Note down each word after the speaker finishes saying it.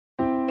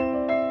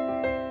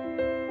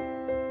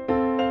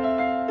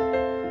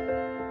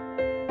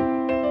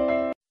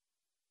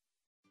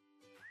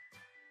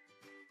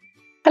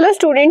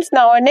students,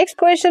 now our next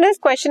question is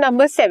question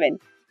number 7.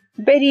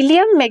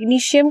 Beryllium,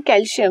 magnesium,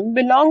 calcium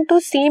belong to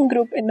same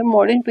group in the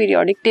modern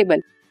periodic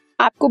table.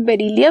 आपको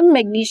beryllium,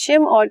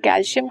 magnesium और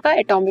calcium का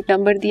atomic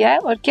number दिया है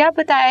और क्या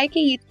बताया है कि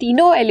ये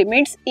तीनों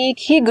एलिमेंट्स एक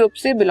ही ग्रुप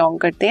से बिलोंग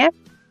करते हैं.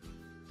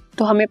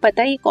 तो हमें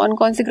पता है ये कौन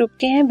कौन से ग्रुप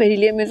के हैं.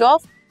 Beryllium is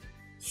of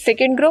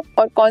second group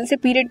और कौन से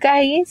पीरियड का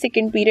है ये,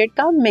 सेकेंड पीरियड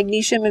का.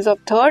 Magnesium is of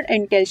third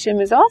and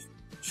calcium is of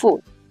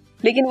fourth.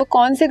 लेकिन वो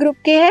कौन से ग्रुप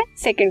के हैं,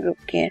 सेकेंड ग्रुप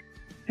के हैं.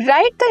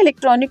 Right the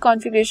electronic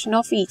configuration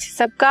of each.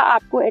 सबका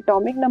आपको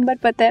एटॉमिक नंबर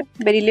पता है.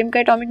 बेरिलियम का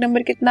एटॉमिक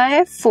नंबर कितना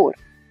है, 4.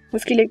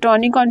 उसकी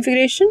इलेक्ट्रॉनिक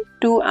कॉन्फ़िगरेशन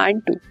 2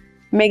 and 2.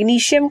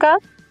 मैग्नीशियम का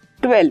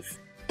 12,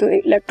 तो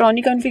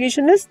इलेक्ट्रॉनिक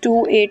कॉन्फ़िगरेशन इज 2,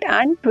 8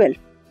 and 12.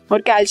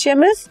 और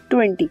कैल्शियम इज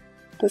 20,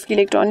 तो उसकी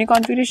इलेक्ट्रॉनिक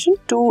कॉन्फ़िगरेशन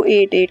 2,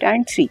 8, 8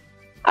 and 3.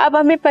 अब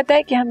हमें पता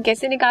है कि हम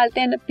कैसे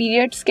निकालते हैं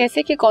पीरियड्स,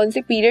 कैसे कि कौन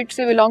से पीरियड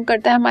से बिलोंग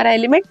करता है हमारा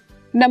एलिमेंट.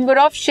 नंबर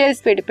ऑफ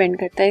शेल्स पे डिपेंड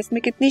करता है.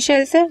 इसमें कितनी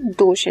शेल्स हैं,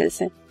 2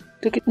 शेल्स हैं,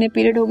 तो कितने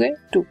पीरियड हो गए,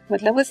 2,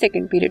 मतलब वो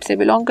सेकंड पीरियड से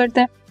बिलोंग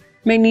करता है.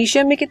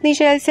 मैग्नीशियम में कितनी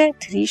शेल्स हैं,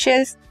 3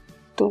 शेल्स,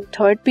 तो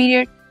थर्ड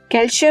पीरियड.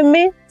 कैल्शियम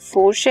में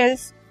 4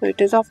 शेल्स, तो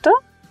it is of the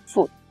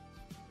fourth.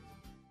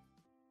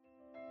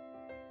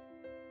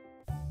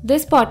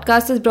 This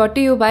podcast is brought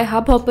to you by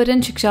hub hopper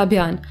and Shiksha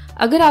Abhiyan.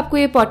 अगर आपको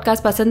ये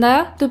पॉडकास्ट पसंद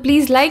आया तो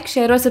प्लीज़ लाइक,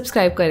 शेयर और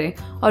सब्सक्राइब करें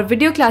और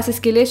वीडियो क्लासेस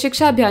के लिए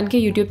शिक्षा अभियान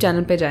के YouTube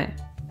चैनल पर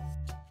जाएं.